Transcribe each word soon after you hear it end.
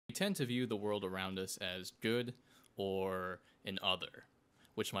We tend to view the world around us as good or an other,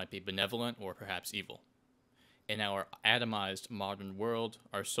 which might be benevolent or perhaps evil. In our atomized modern world,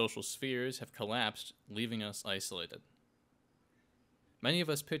 our social spheres have collapsed, leaving us isolated. Many of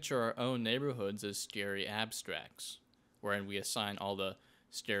us picture our own neighborhoods as scary abstracts, wherein we assign all the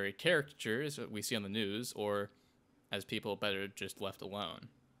scary caricatures that we see on the news, or as people better just left alone.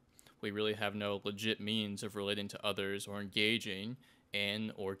 We really have no legit means of relating to others or engaging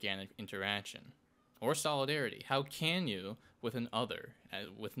in organic interaction. Or solidarity. How can you with an other,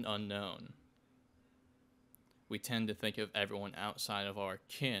 with an unknown? We tend to think of everyone outside of our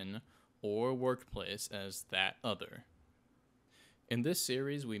kin or workplace as that other. In this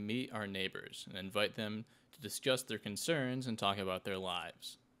series, we meet our neighbors and invite them to discuss their concerns and talk about their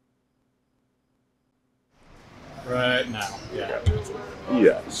lives. Right now. Yeah.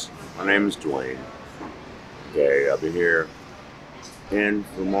 Yes. My name is Dwayne. Okay, I've been here in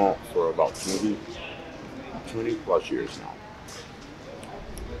Vermont for about 20 plus years now.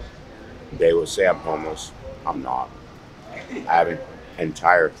 They will say I'm homeless. I'm not. I have an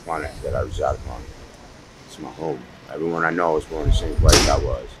entire planet that I reside upon. It's my home. Everyone I know is born in the same place I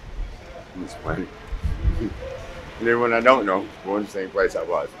was. This planet. And everyone I don't know is born in the same place I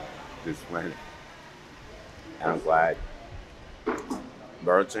was. This planet. And I'm glad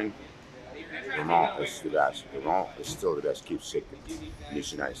Burlington, Vermont is the best. Vermont is still the best keep secret in the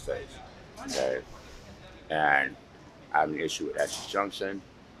United States. Okay? And I have an issue with Essex Junction.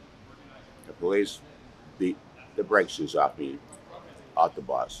 The police beat the brake shoes off me off the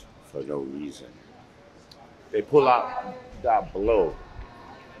bus for no reason. They pull out down below.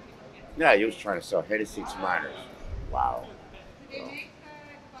 Yeah, he was trying to sell Hennessy to minors. Wow. So,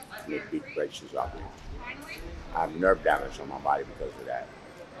 they beat the brake shoes off me. I have nerve damage on my body because of that.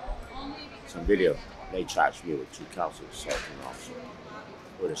 Some video, they charged me with 2 counts of assault on an officer.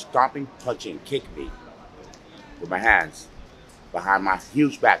 With a stomping, punching, kick me with my hands behind my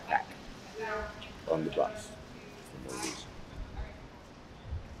huge backpack on the bus for no reason.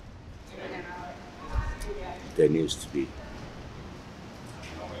 There needs to be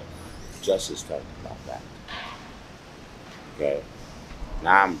justice done about that. Okay?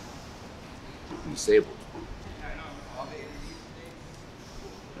 Now I'm disabled. I'm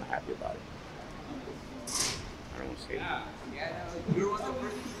not happy about it. I don't want to say that.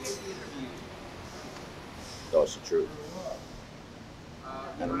 Though it's the truth.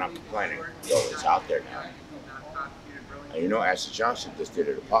 And I'm not complaining. Though it's out there now. And you know, Essex Junction just did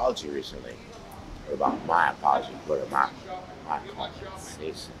an apology recently. About my apology, but my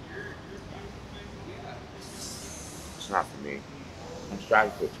conversation. It's not for me. I'm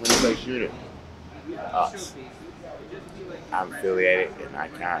striving for a 20-place unit. Us. I'm affiliated, and I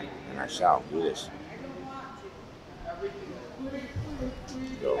can, and I shall do this.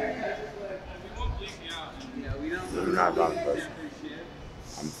 So, I'm not a violent person.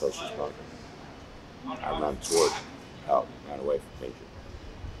 I'm a first responder. I run towards help, not away from danger.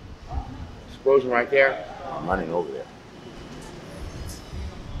 Explosion right there, I'm running over there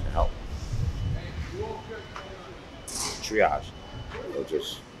to help. Triage, or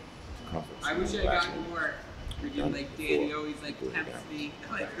just comfort. I wish I got more. Freaking like Danny always like tempts me,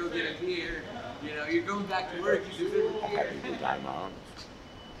 like go get a beer. You know, you're going back to work, you deserve a I had beer. a good time on.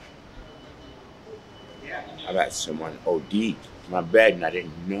 I've had someone OD'd in my bed and I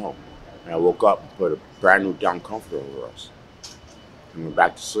didn't know. And I woke up and put a brand new down comforter over us. And went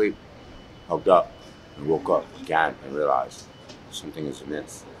back to sleep, hugged up, and woke up again and realized something is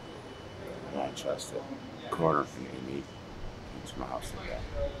amiss. And I trusted the corner and Amy into my house like that.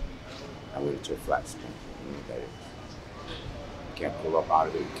 I went into a flat spin. You can't pull up out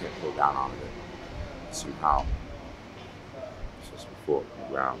of it, you can't pull down out of it. Somehow, just before the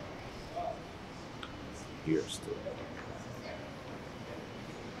ground, here still.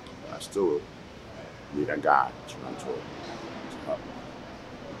 I still need a guy to run toward to help.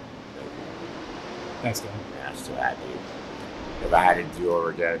 Thanks, Dan. And I still had to. If I had to do over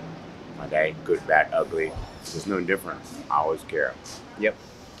again, my day, good, bad, ugly, there's no difference. I always care. Yep,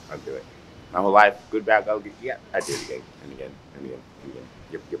 I'll do it. My whole life, good, bad, ugly, yeah, I did it again and again and again and again.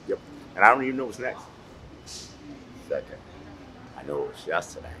 Yep. And I don't even know what's next. Second, I know it was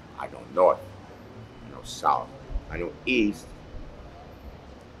yesterday. I know north. I know south. I know east.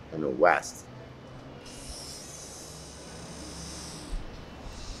 I know west.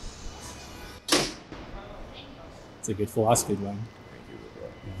 It's a good philosophy, Dwayne. Thank you, bro.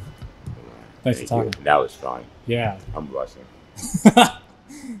 Thanks for Thank you. talking. That was fun. Yeah. I'm blessing.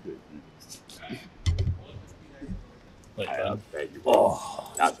 Thank you, bro.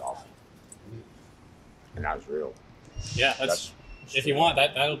 Oh. That's awesome. And that was real. Yeah, that's If you want,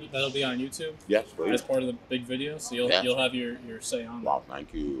 that'll be on YouTube. Yes, please. As part of the big video, so you'll have your say on. Wow,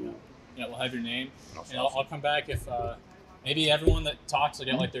 thank you. Yeah, we'll have your name, That's and awesome. I'll come back if maybe everyone that talks will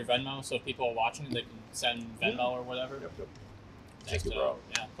get like their Venmo, so if people are watching, they can send Venmo or whatever. Yep. Thank you, bro.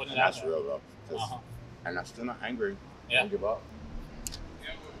 Yeah, putting it And out that's there. real, though. 'Cause- Uh-huh. And I'm still not angry. Yeah. Don't give up.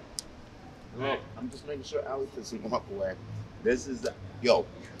 Look, I'm just making sure Allie doesn't walk away. This is yo.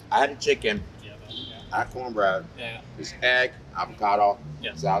 I had a chicken. Yeah. I had cornbread. Yeah. This egg, avocado.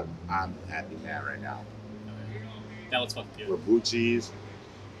 Yeah. Salad. I'm a happy man right now. That looks fucking good. With blue cheese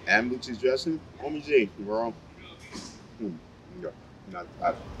and blue cheese dressing. Homie G, bro. Yeah. Not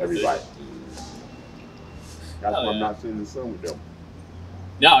everybody. That's Oh, why I'm yeah. not sitting in the sun with them.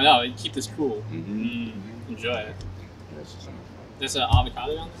 No, you keep this cool. Mm-hmm. Enjoy it. Yes. There's an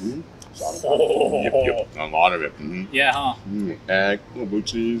avocado on this? Mm-hmm. Oh. Yep. A lot of it. Mm-hmm. Yeah, huh? Egg, little blue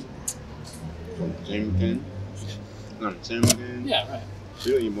cheese, some Jamaican, some Jamaican. Yeah, right.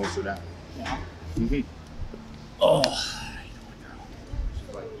 She'll eat most of that. Yeah. Mm-hmm. Oh.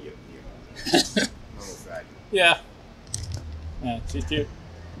 She's like, yeah. No fat. Yeah. Yeah, she's cute.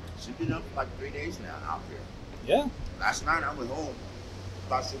 She's been up for like 3 days now out here. Yeah. Last night I went home.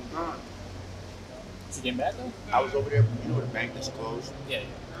 Thought she was gone. Is she getting back though? I was over there, you know, the bank that's closed. Yeah.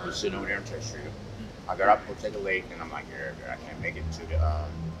 I was sitting over there on Church Street. I got up to go take a lake, and I'm like, I can't make it to the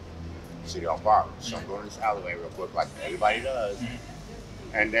City Hall Park. So I'm going to this alleyway real quick, like everybody does.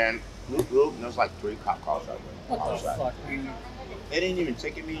 And then, whoop, and there's like 3 cop cars out there. What the fuck? They didn't even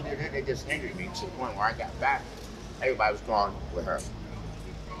ticket me, they just hindered me to the point where I got back. Everybody was gone with her.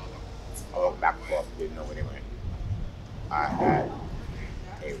 I walked back and forth, didn't know where they went. I had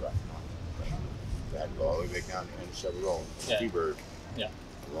a rough night. I had to go all the way back down to Chevy Road, Yeah. T-Bird, Yeah.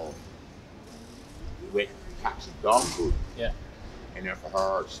 alone. With cops and dog food. Yeah. And then for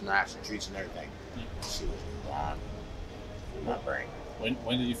her, snacks and treats and everything. She was gone in my brain. When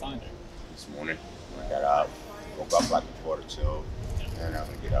did you find her? This morning, when I got up, woke up like a 1:45, and I'm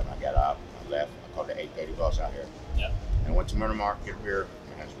gonna get up. I got up, I left. I called the 8:30 bus out here, Yeah. and went to Murder Market, get a beer.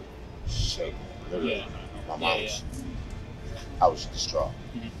 My hands were shaking, literally. Yeah. My mom was, I was distraught.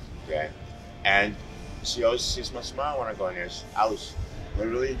 Okay, and she always sees my smile when I go in there. I was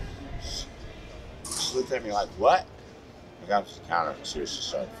literally, she looked at me like, what? I got to the counter, tears just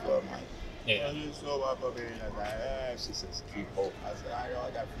started flowing. I'm like, Yeah. I just so up in. I was like, ah. She says, keep hope. I said, I know,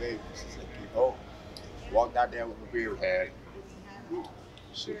 I got faith. She said, keep hope. Walked out there with my beer head.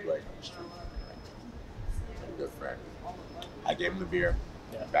 She was right on the street. A good friend. I gave him the beer.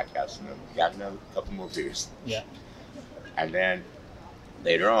 Yeah. Back out to him. Got another couple more beers. Yeah. And then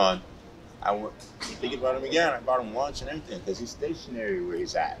later on, I went thinking about him again. I bought him lunch and everything because he's stationary where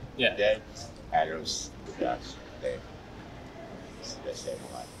he's at. Yeah. Okay? And it was the best day. It's the best day of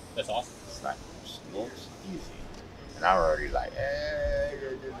my life. That's awesome. It's like smooth, easy. And I'm already like, hey,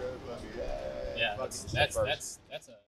 Yeah. That's a